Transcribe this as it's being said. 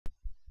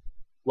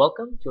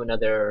Welcome to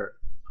another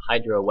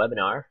Hydra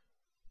webinar.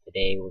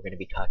 Today we're going to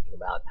be talking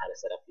about how to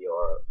set up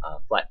your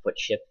flat foot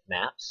shift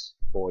maps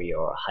for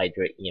your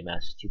Hydra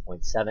EMS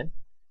 2.7.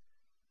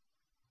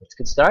 Let's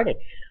get started.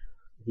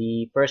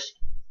 The first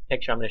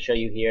picture I'm going to show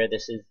you here,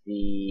 this is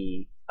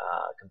the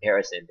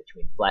comparison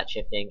between flat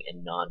shifting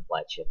and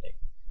non-flat shifting.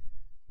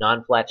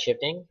 Non-flat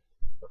shifting,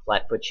 or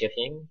flat foot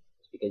shifting,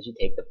 is because you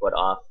take the foot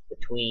off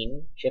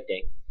between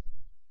shifting.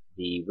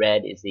 The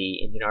red is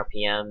the engine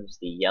RPMs,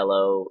 the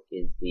yellow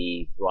is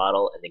the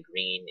throttle, and the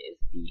green is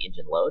the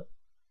engine load.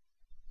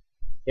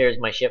 Here's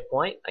my shift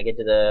point. I get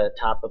to the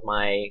top of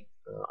my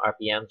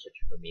RPMs, which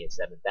for me is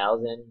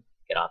 7,000.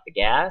 Get off the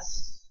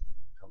gas,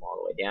 come all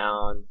the way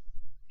down,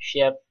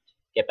 shift,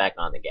 get back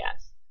on the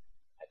gas.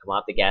 I come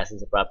off the gas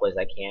as abruptly as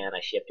I can. I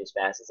shift as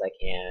fast as I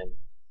can.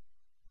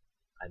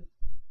 I'm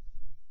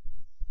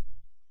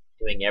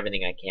doing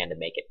everything I can to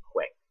make it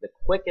quick. The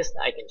quickest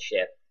I can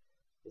shift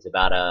is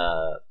about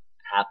a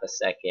half a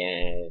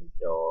second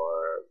or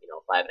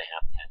 5.5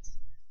 tenths.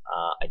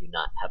 I do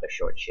not have a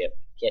short shift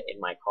kit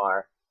in my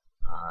car.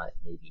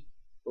 Maybe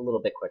a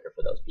little bit quicker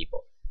for those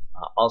people.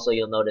 Also,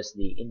 you'll notice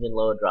the engine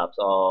load drops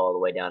all the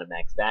way down to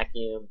max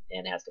vacuum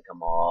and has to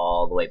come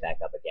all the way back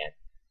up again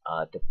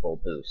to full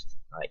boost,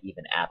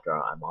 even after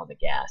I'm on the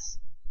gas.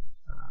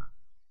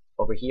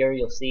 Over here,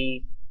 you'll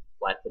see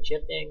flat foot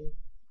shifting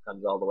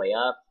comes all the way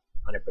up,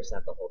 100%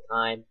 the whole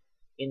time.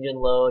 Engine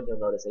load, you'll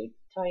notice a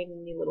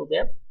tiny little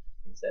dip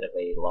instead of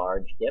a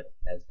large dip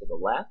as to the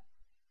left.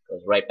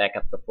 Goes right back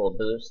up to full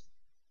boost,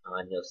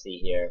 and you'll see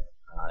here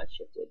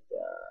shifted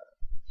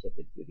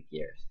through the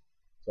gears.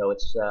 So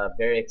it's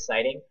very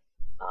exciting.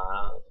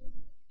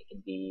 It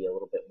can be a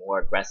little bit more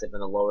aggressive in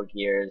the lower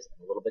gears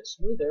and a little bit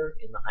smoother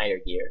in the higher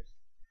gears.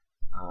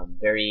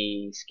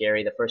 Very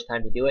scary the first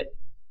time you do it.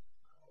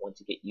 Once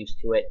you get used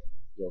to it,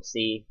 you'll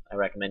see. I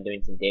recommend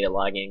doing some data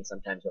logging.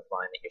 Sometimes you'll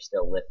find that you're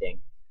still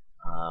lifting.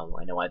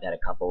 I know I've had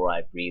a couple where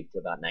I breathed to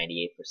about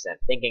 98%,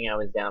 thinking I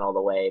was down all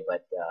the way,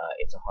 but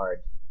it's a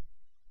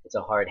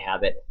hard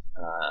habit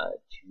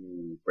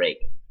to break.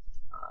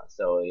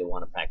 So you'll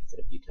want to practice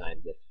it a few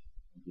times if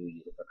you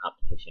use it for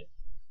competition.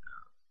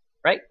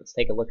 Right, let's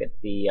take a look at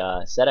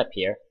the setup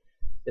here.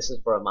 This is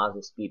for a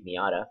Mazda Speed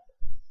Miata.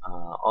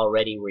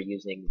 Already we're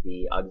using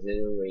the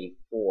auxiliary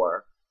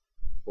 4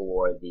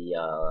 for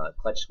the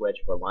clutch switch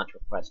for launch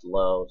request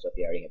low, so if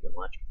you already have your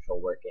launch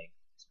control working,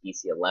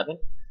 it's BC11.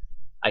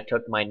 I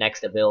took my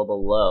next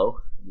available low,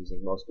 I'm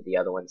using most of the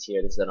other ones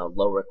here. This is a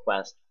low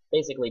request.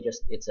 Basically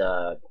just, it's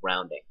a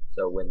grounding.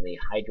 So when the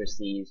Hydra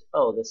sees,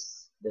 oh,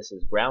 this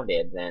is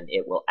grounded, then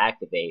it will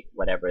activate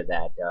whatever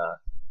that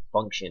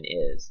function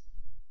is.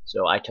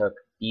 So I took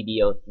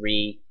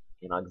BB03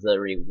 in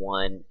auxiliary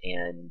 1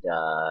 and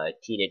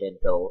teed it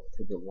into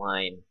the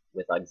line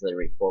with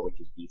auxiliary 4, which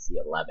is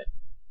BC11.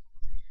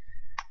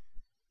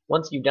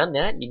 Once you've done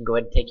that, you can go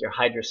ahead and take your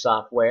Hydra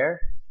software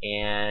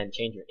and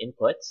change your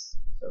inputs.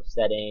 So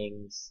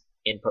settings,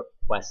 input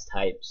request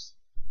types.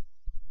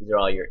 These are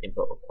all your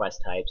input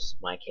request types.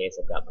 In my case,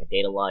 I've got my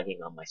data logging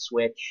on my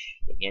switch,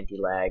 the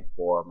anti-lag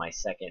for my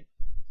second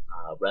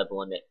rev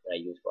limit that I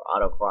use for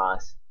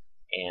autocross,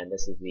 and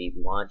this is the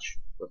launch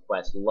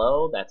request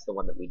low. That's the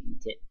one that we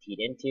teed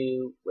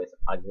into with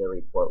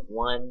auxiliary port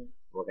 1.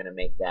 We're going to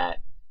make that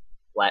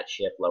flat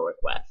shift low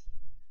request.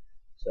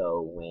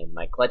 So when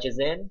my clutch is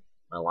in,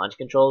 my launch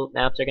control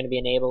maps are going to be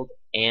enabled,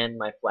 and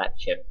my flat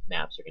shift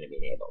maps are going to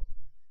be enabled.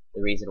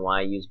 The reason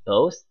why I use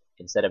both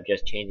instead of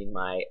just changing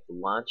my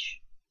launch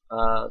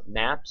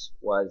maps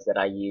was that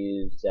I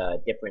used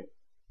different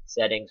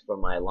settings for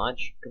my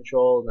launch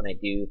control than I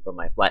do for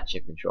my flat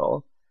shift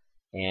control,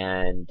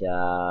 and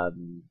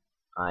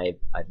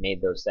I've made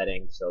those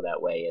settings so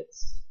that way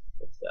it's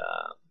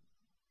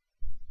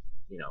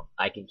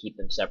I can keep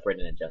them separate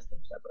and adjust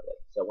them separately.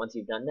 So once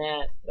you've done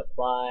that, hit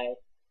apply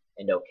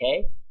and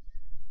OK.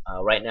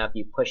 Right now, if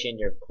you push in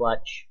your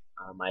clutch,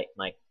 my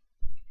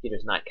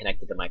computer's not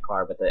connected to my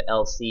car, but the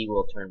LC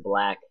will turn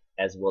black,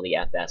 as will the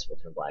FS will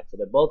turn black. So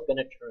they're both going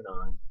to turn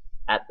on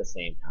at the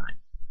same time.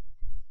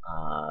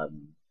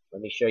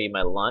 Let me show you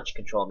my launch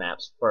control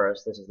maps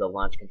first. This is the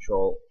launch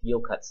control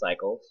fuel cut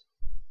cycles.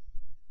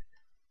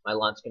 My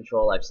launch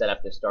control I've set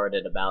up to start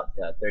at about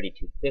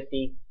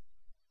 3250.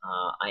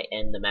 I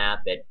end the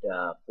map at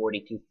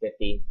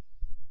 4250.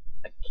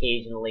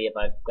 Occasionally, if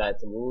I've got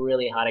some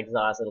really hot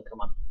exhaust, it'll come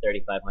up to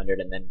 3500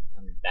 and then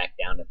come back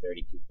down to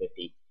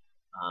 3250.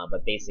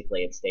 But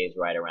basically, it stays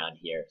right around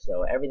here.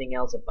 So everything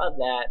else above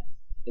that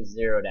is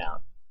zeroed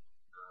out.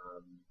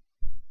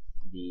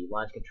 The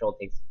launch control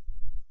takes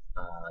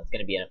it's going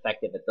to be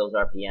ineffective at those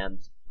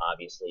RPMs.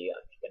 Obviously,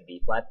 it's going to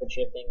be flat foot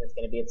shifting. It's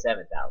going to be at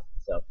 7,000.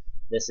 So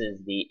this is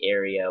the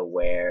area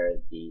where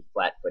the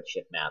flat foot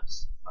shift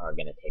maps are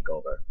going to take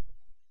over.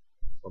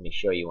 Let me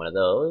show you one of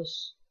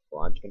those.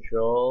 Launch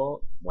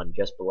control, one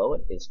just below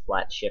it is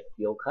flat shift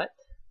fuel cut.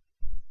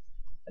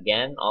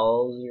 Again,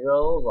 all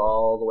zeros,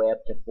 all the way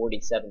up to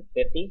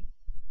 4750.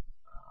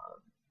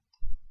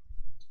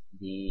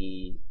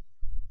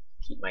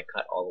 Keep my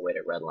cut all the way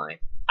to red line.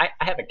 I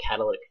have a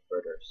catalytic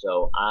converter,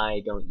 so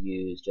I don't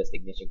use just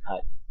ignition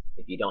cut.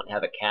 If you don't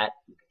have a cat,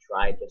 you can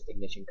try just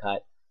ignition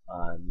cut.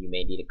 You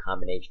may need a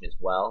combination as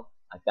well.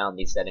 I found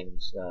these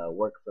settings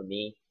work for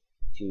me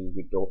to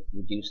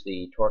reduce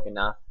the torque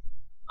enough.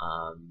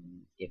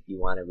 If you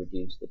want to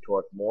reduce the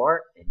torque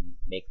more and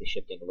make the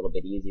shifting a little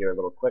bit easier, a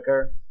little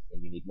quicker,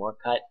 then you need more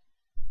cut.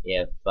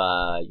 If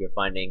you're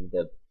finding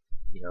the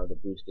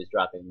boost is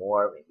dropping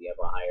more, if you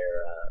have a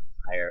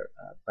higher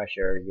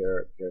pressure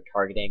you're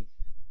targeting,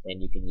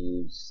 then you can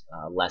use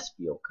less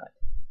fuel cut.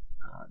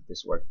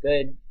 This worked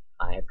good.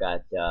 I have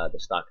got the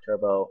stock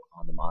turbo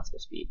on the Mazda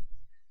speed.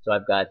 So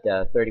I've got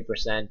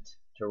 30%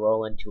 to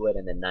roll into it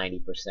and then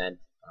 90%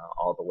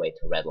 all the way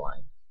to red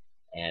line.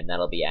 And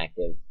that'll be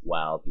active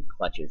while the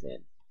clutch is in.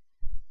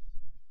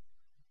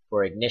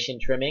 For ignition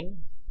trimming,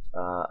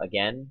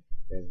 again,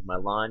 there's my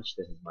launch.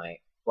 This is my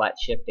flat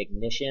shift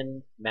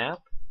ignition map.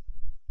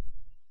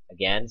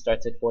 Again,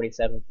 starts at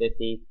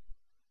 4750,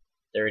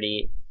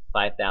 30,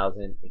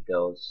 5000, it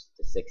goes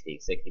to 60%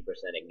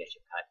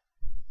 ignition cut.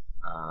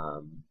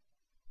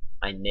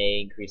 I may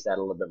increase that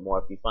a little bit more.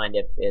 If you find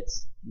if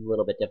it's a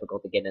little bit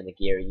difficult to get in the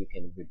gear, you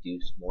can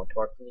reduce more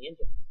torque from the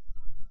engine.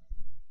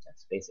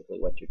 That's basically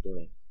what you're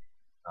doing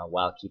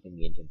while keeping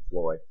the engine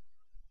floored.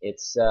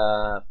 It's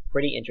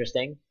pretty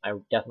interesting. I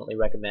definitely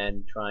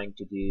recommend trying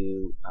to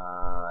do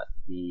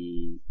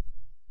the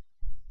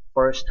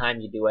first time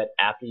you do it,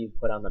 after you've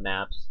put on the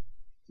maps,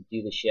 to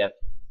do the shift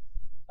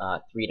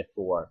 3 to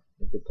 4.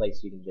 A good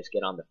place you can just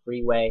get on the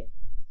freeway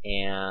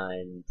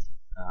and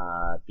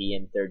be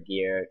in third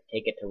gear,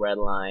 take it to red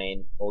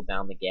line, hold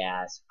down the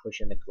gas,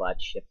 push in the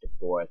clutch, shift to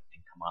fourth,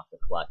 and come off the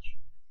clutch.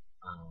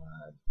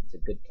 It's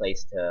a good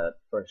place to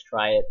first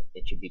try it.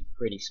 It should be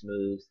pretty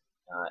smooth.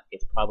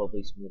 It's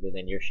probably smoother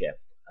than your shift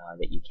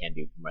that you can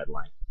do from red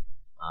line.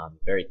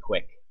 Very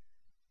quick,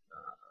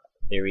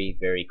 very,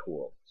 very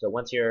cool. So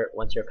once you're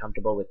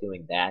comfortable with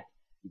doing that,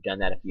 you've done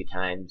that a few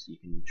times, you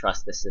can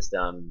trust the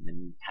system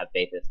and have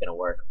faith that it's going to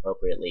work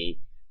appropriately.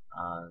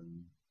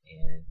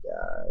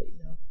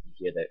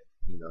 You hear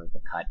the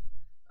cut.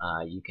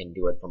 You can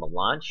do it from a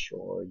launch,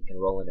 or you can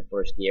roll into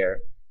first gear.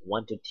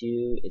 1 to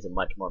 2 is a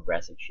much more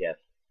aggressive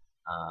shift.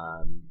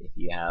 If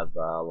you have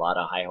a lot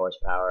of high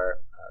horsepower,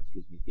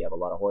 if you have a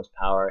lot of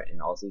horsepower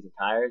and all-season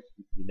tires,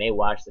 you may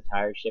watch the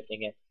tires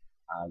shifting it.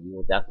 You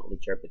will definitely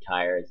chirp the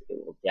tires.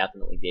 It will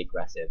definitely be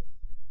aggressive,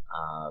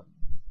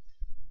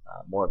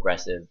 more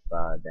aggressive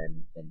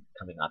than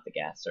coming off the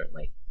gas,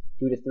 certainly.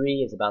 2 to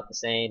 3 is about the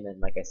same, and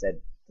like I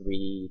said,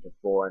 3 to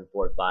 4 and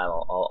 4 to 5,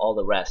 all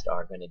the rest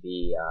are going to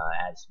be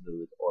as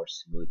smooth or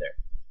smoother.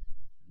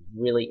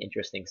 Really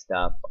interesting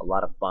stuff, a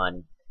lot of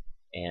fun,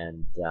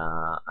 and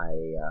I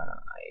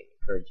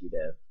encourage you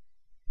to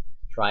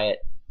try it.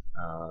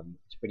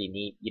 It's pretty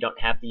neat. You don't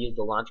have to use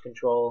the launch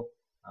control.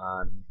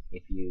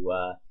 If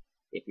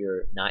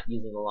you're not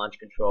using the launch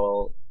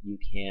control, you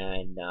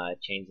can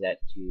change that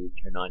to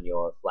turn on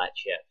your flat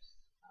shifts.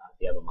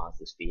 If you have a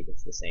Mazda speed,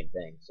 it's the same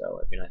thing. So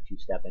if you're not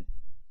two-stepping,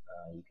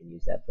 you can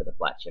use that for the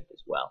flat shift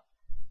as well.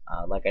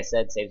 Like I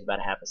said, saves about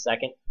a half a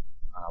second.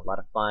 A lot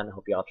of fun.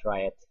 Hope you all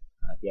try it.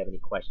 If you have any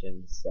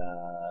questions,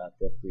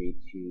 feel free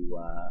to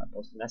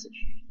post a message.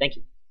 Thank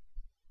you.